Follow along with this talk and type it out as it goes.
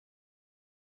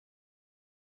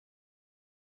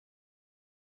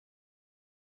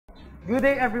Good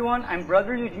day everyone, I'm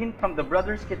Brother Eugene from the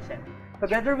Brothers Kitchen.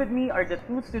 Together with me are the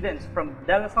two students from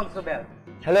Salle Zobel.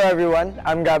 Hello everyone,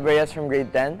 I'm Gabriel Reyes from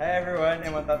grade 10. Hi everyone,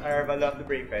 I'm Anton Arevalo of the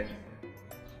Brave Fest.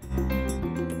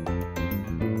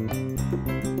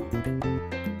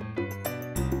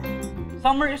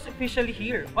 Summer is officially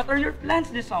here. What are your plans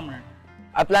this summer?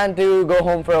 I plan to go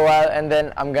home for a while and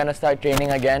then I'm gonna start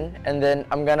training again and then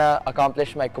I'm gonna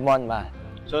accomplish my Kumon math.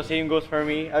 So same goes for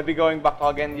me. I'll be going back to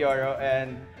again the Oro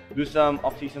and do some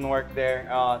off-season work there,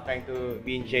 trying to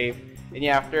be in shape. And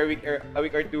yeah, after a week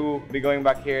or two, be going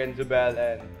back here in Zobel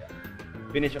and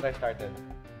finish what I started.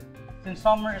 Since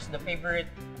summer is the favorite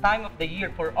time of the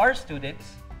year for our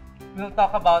students, we'll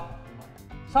talk about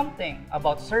something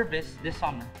about service this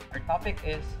summer. Our topic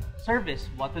is service,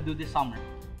 what to do this summer.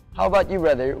 How about you,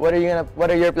 brother? What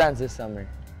are your plans this summer?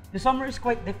 The summer is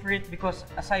quite different because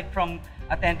aside from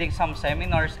attending some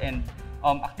seminars and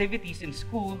activities in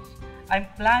schools, I'm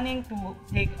planning to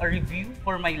take a review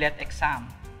for my LET exam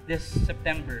this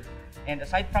September. And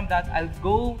aside from that, I'll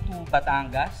go to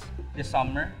Batangas this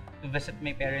summer to visit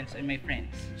my parents and my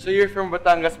friends. So you're from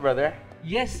Batangas, brother?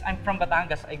 Yes, I'm from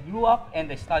Batangas. I grew up and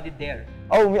I studied there.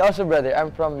 Oh, me also, brother.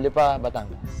 I'm from Lipa,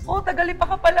 Batangas. Oh, taga-Lipa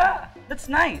ka pala. That's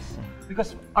nice.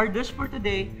 Because our dish for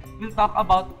today, we'll talk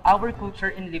about our culture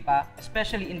in Lipa,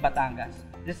 especially in Batangas.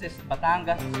 This is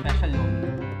Batangas Special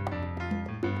Lomi.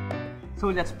 So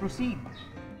let's proceed.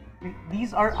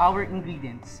 These are our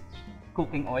ingredients.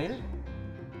 Cooking oil,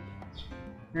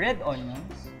 red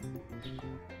onions,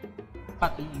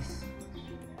 patis,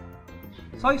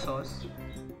 soy sauce,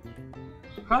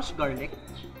 crushed garlic,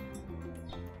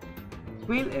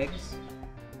 quail eggs,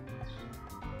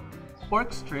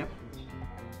 pork strip,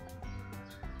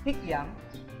 thick yam.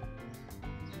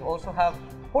 We also have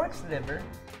pork's liver,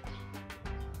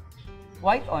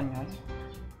 white onion,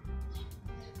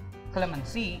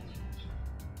 calamansi,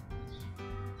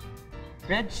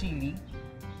 red chili,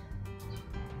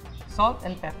 salt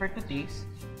and pepper to taste,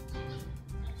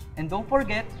 and don't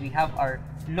forget we have our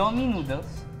lomi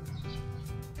noodles,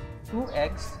 2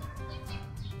 eggs,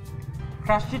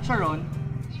 crushed chicharon,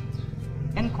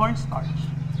 and cornstarch.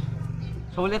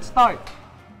 So let's start.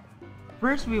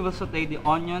 First, we will saute the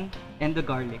onion and the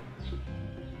garlic.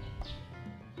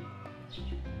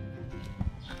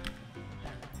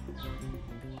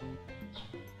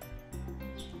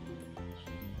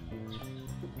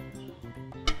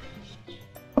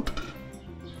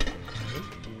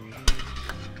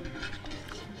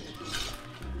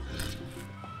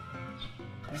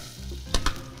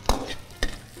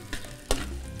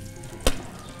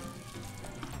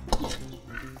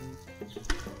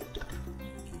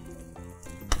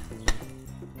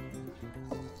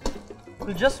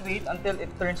 So just wait until it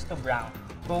turns to brown.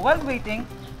 So while waiting,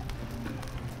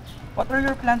 what are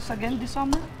your plans again this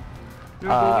summer?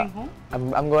 You're going home?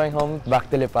 I'm going home back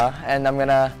to Lipa and I'm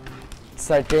gonna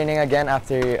start training again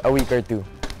after a week or two.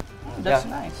 That's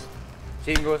nice.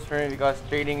 Same goes for me because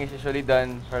training is usually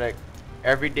done for like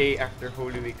every day after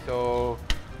Holy Week. So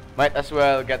might as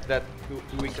well get that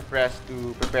two weeks of rest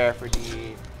to prepare for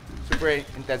the super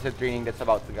intensive training that's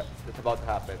about to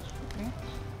happen. Okay.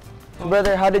 So,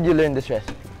 brother, how did you learn this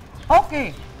recipe?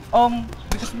 Okay.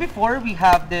 Because before we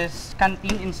have this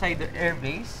canteen inside the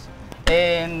airbase,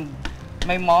 and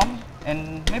my mom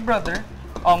and my brother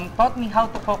taught me how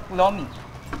to cook lomi,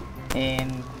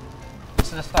 and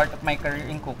it's the start of my career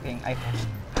in cooking, I think.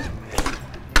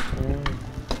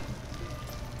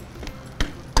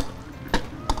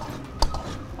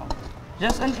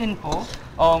 Just an info,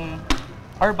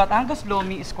 our Batangas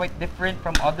lomi is quite different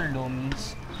from other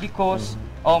lomis because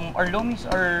our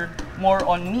lomis are more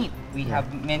on meat. We have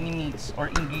many meats or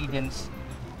ingredients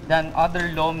than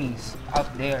other lomis out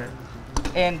there.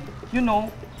 And you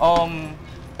know,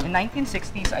 in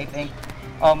 1960s, I think,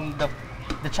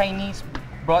 the Chinese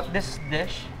brought this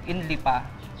dish in Lipa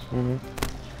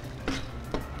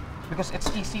because it's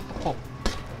easy to cook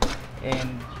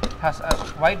and has a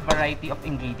wide variety of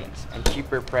ingredients. And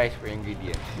cheaper price for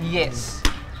ingredients. Yes.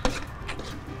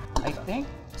 I think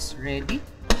it's ready.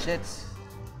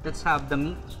 Let's have the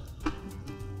meat.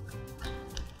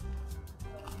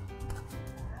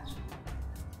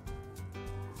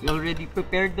 We already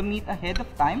prepared the meat ahead of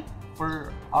time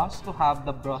for us to have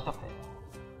the broth of it.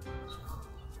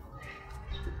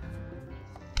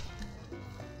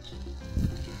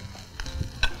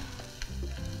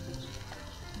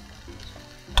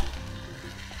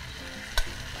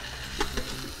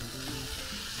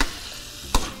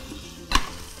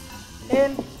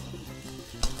 And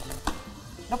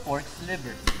the pork's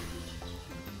liver.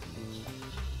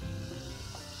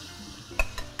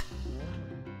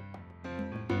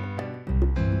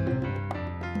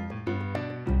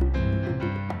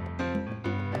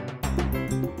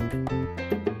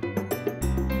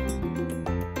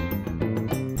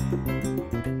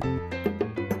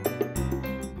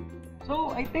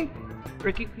 I think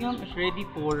kikiam is ready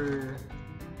for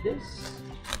this.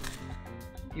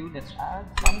 Let's add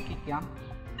some kikiam.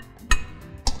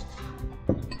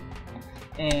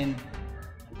 And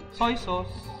soy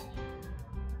sauce.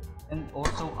 And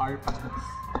also our patis.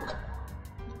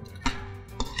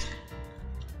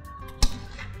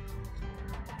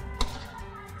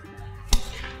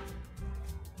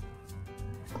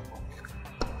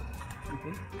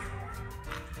 Okay.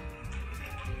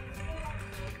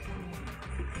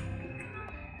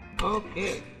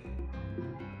 Okay.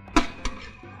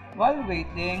 While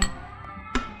waiting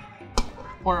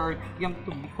for our kikiam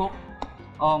to be cooked,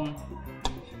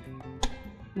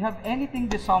 you have anything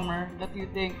this summer that you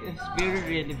think is very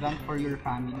relevant for your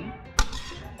family?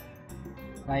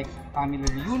 Like family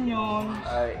reunions?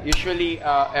 Usually,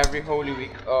 every Holy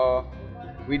Week,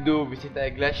 we do visit the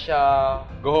iglesia,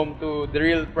 go home to the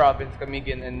real province,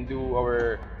 Camiguin, and do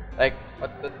our like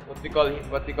what we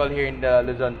call here in the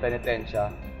Luzon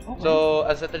penitencia. Okay. So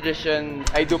as a tradition,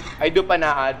 I do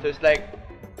panaad. So it's like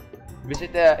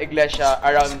visit the iglesia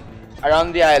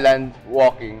around the island,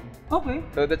 walking. Okay.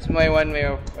 So that's my one way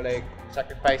of like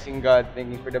sacrificing God,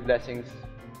 thanking for the blessings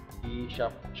He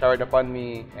showered upon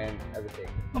me and everything.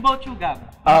 How about you, Gab?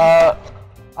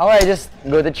 I just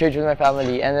go to church with my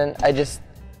family, and then I just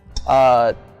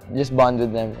bond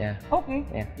with them. Yeah. Okay.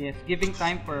 Yeah. Yes, giving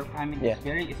time for family Yeah. is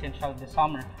very essential this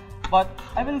summer. But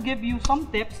I will give you some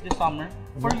tips this summer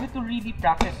for you to really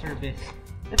practice service.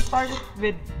 Let's start it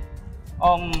with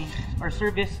our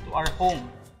service to our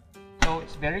home. So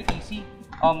it's very easy.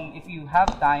 If you have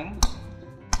time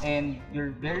and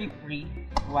you're very free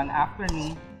one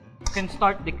afternoon, you can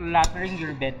start decluttering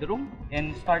your bedroom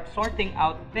and start sorting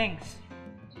out things.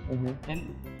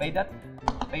 And by that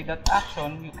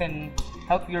action, you can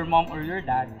help your mom or your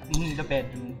dad in the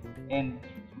bedroom, and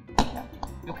yeah,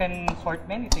 you can sort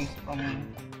many things from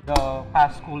the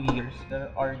past school years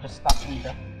that are just stuck in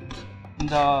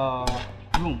the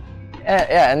room.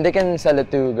 Yeah, and they can sell it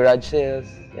to garage sales.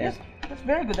 Yeah. Yes, that's a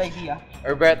very good idea.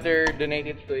 Or better, donate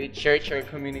it to a church or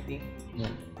community.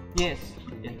 Yes,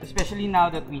 especially now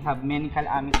that we have many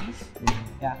calamities.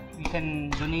 Yeah, we can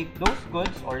donate those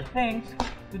goods or things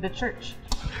to the church.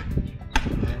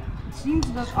 It seems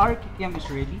that our kikiam is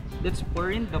ready. Let's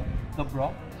pour in the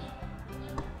broth.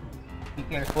 Be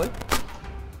careful.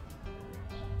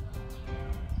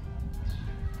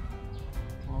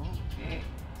 Okay.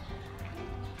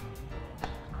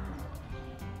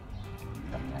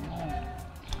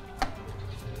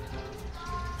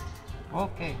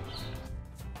 Okay.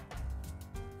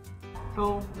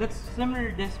 So let's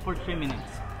simmer this for 3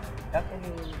 minutes. That can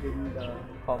you bring the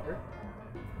cover?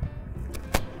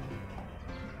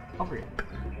 Cover it.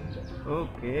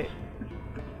 Okay.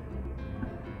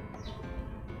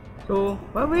 So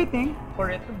while waiting for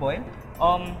it to boil,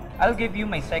 I'll give you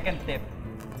my second tip.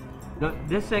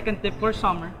 This second tip for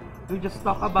summer, we'll just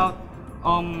talk about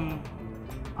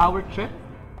our trip.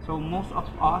 So most of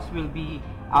us will be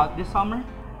out this summer.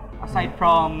 Aside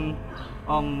from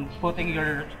putting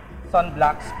your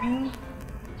sunblock screen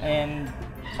and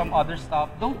some other stuff,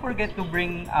 don't forget to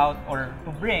bring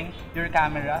your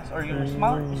cameras or your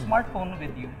smartphone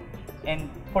with you, and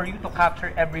for you to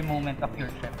capture every moment of your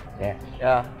trip.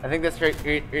 Yeah, I think that's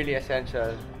really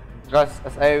essential. Because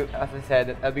as I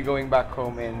said, I'll be going back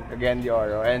home in again de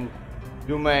Oro and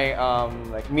do my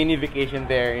like mini vacation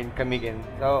there in Camiguin.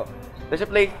 So there's a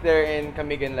place there in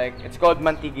Camiguin, like it's called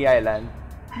Mantigi Island.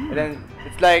 And then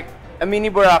it's like a mini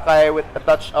Boracay with a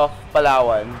touch of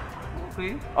Palawan.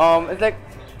 Okay. It's like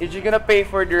you're just gonna pay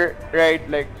for the ride,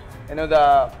 like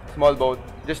the small boat,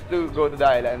 just to go to the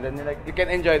island. And then like you can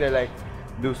enjoy there, like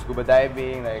do scuba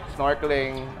diving, like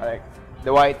snorkeling, like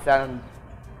the white sand,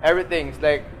 everything. It's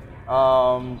like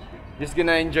just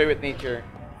gonna enjoy with nature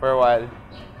for a while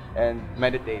and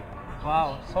meditate.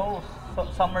 Wow, so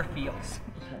summer feels.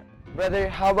 Brother,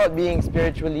 how about being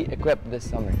spiritually equipped this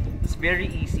summer? It's very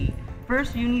easy.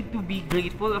 First, you need to be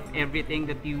grateful of everything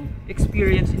that you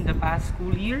experienced in the past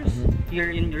school years here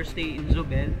in your stay in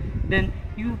Zobel. Then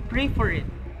you pray for it.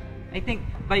 I think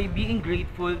by being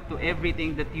grateful to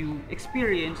everything that you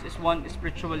experience is one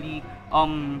spiritually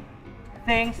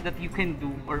things that you can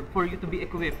do or for you to be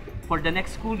equipped for the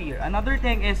next school year. Another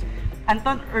thing is,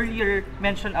 Anton earlier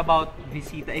mentioned about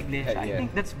Visita Iglesia. I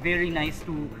think that's very nice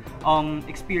to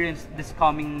experience this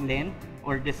coming Lent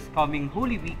or this coming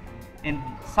Holy Week and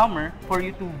summer, for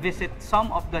you to visit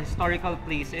some of the historical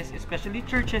places, especially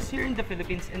churches here in the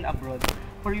Philippines and abroad,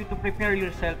 for you to prepare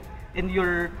yourself in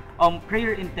your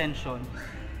prayer intention.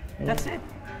 That's it.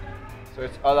 So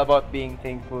it's all about being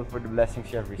thankful for the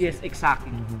blessings you have received. Yes,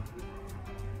 exactly.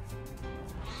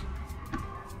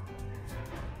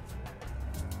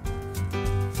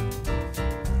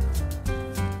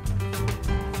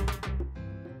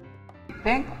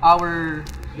 think our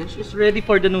dish is ready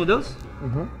for the noodles.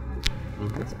 Mm-hmm.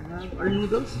 Let's add our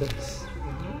noodles.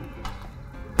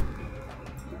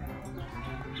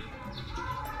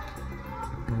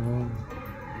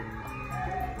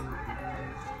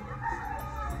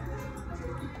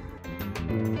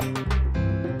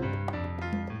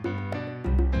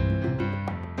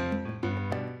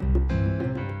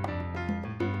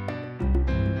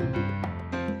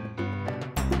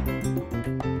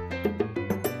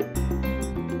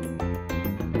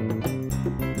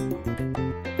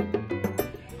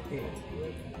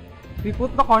 We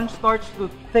put the cornstarch to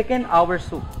thicken our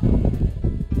soup.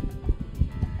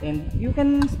 And you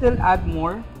can still add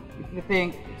more if you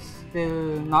think it's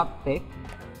still not thick.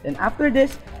 Then after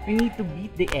this, we need to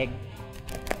beat the egg.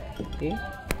 Okay?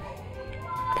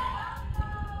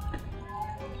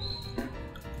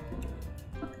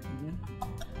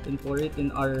 Then pour it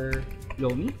in our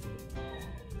lomi.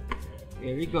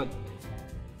 Very good.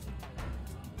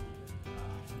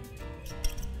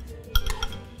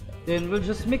 Then we'll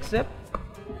just mix it.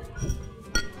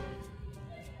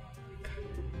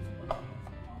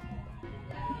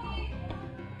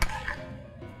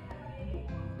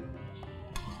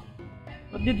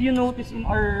 What did you notice in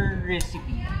our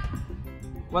recipe?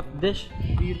 What dish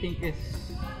do you think is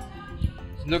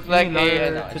It looks like similar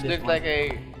to it this looks one? like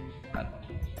a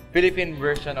Philippine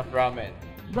version of ramen.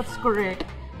 That's correct.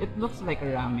 It looks like a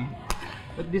ramen.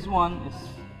 But this one is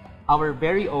our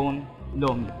very own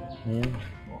lomi.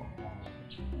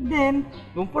 Then,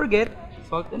 don't forget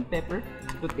salt and pepper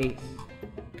to taste.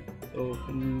 So,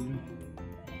 can you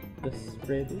just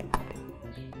spread it?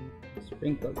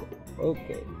 Sprinkle it.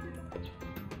 Okay.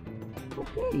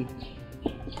 Okay.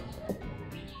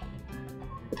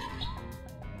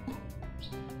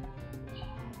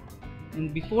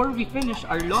 And before we finish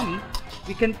our lomi,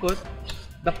 we can put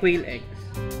the quail eggs.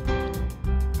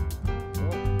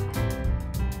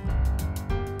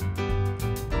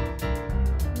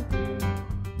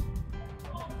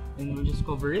 And we'll just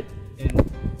cover it and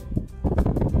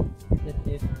let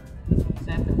it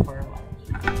settle for a while.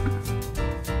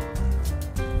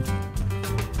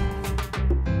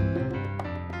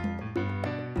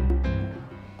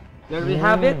 There we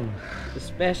have it, the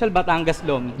special Batangas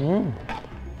lomi.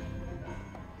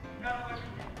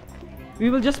 We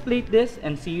will just plate this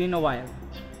and see you in a while.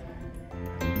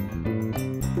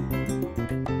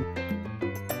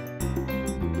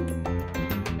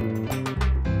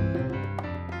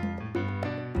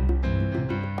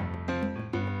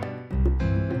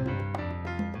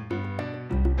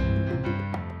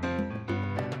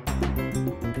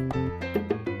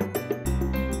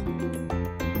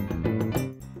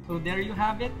 So there you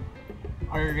have it,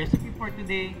 our recipe for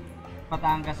today,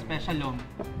 Batangas special lomi.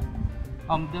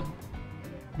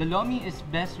 The lomi is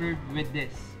best served with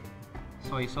this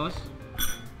soy sauce.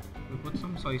 We'll put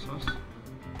some soy sauce.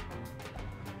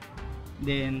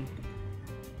 Then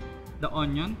the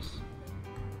onions.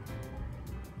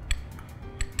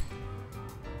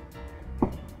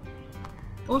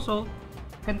 Also,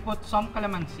 can put some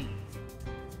calamansi.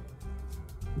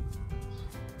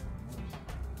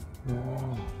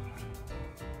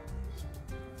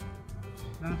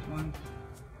 Last one.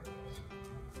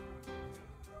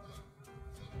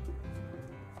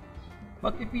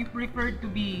 But if you prefer to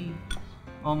be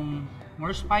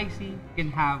more spicy, you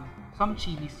can have some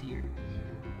chilies here.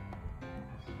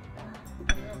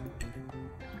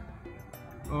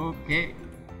 Okay.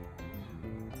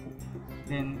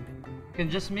 Then you can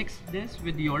just mix this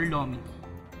with your lomi.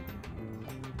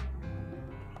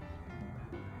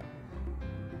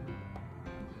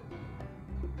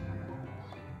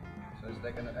 So it's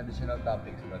like an additional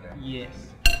toppings, brother. Yes.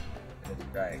 Let's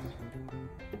try.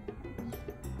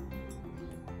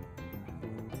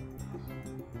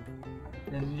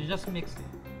 Then you just mix it.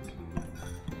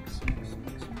 Mix.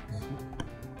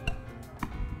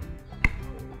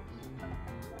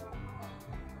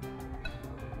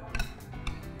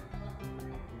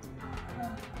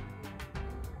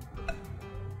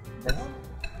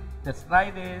 Let's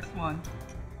try this one.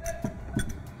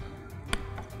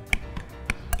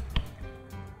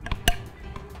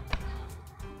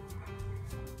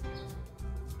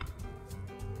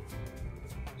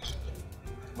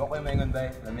 Okay, maingon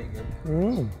ba? Lamig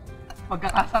yun.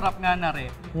 Pagkakasarap nga na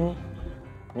rin.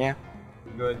 Yeah,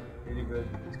 Good. Really good.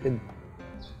 it's good.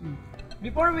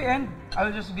 Before we end,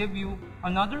 I'll just give you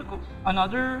another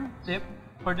tip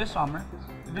for this summer.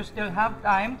 If you still have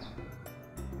time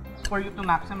for you to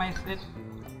maximize it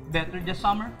better this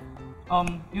summer,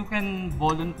 you can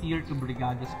volunteer to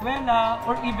Brigada Eskwela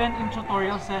or even in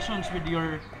tutorial sessions with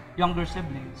your younger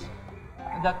siblings.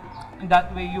 In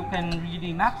that way, you can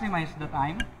really maximize the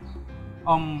time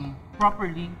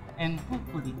properly and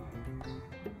fruitfully.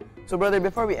 So brother,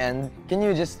 before we end, can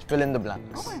you just fill in the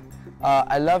blanks? Okay.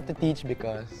 I love to teach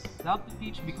because... Love to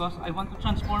teach because I want to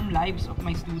transform lives of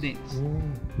my students.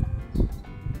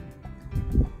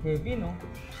 Heavy, no?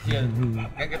 Yeah.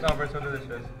 Can't get over, so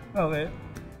delicious. Okay.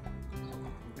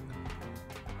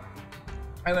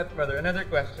 Alright, brother, another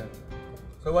question.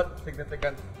 So what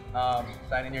significant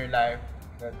sign in your life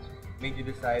that made you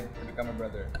decide to become a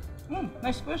brother?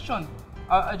 Nice question.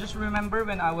 I just remember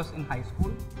when I was in high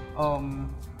school,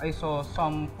 I saw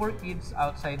some poor kids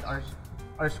outside our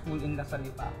school in La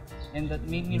Salle, and that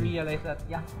made me realize that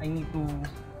yeah, I need to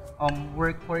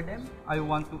work for them. I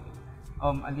want to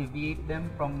alleviate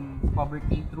them from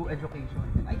poverty through education.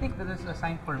 And I think that is a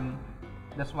sign for me.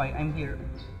 That's why I'm here,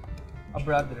 a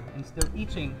brother, and still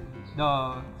teaching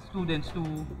the students to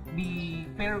be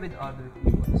fair with other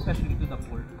people, especially to the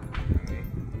poor.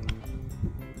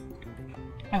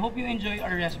 I hope you enjoy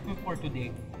our recipe for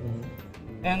today.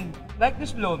 And like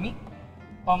this lomi,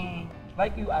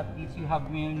 like you athletes, you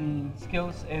have many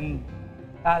skills and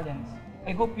talents.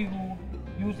 I hope you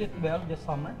use it well this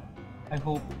summer. I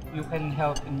hope you can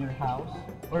help in your house,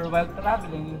 or while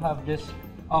traveling, you have this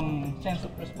sense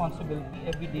of responsibility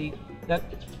every day that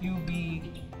you be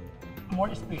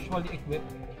more spiritually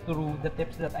equipped through the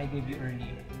tips that I gave you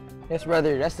earlier. Yes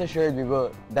brother, rest assured we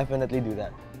will definitely do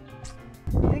that.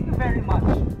 Thank you very much.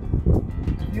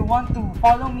 If you want to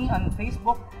follow me on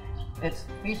Facebook, it's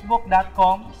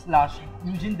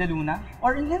facebook.com/EugeneDeLuna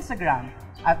or on Instagram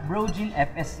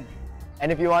 @BroGeneFSC.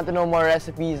 And if you want to know more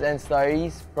recipes and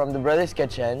stories from the Brothers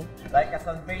Kitchen, Like us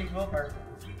on Facebook or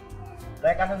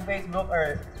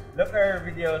look at our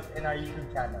videos in our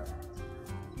YouTube channel.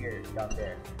 Here, down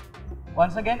there.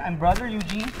 Once again, I'm Brother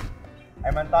Eugene,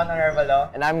 I'm Anton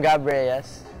Arevalo. and I'm Gabriel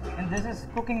Reyes. and this is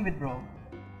Cooking with Bro.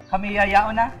 Kami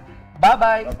yayao na.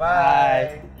 Bye-bye!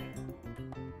 Bye-bye!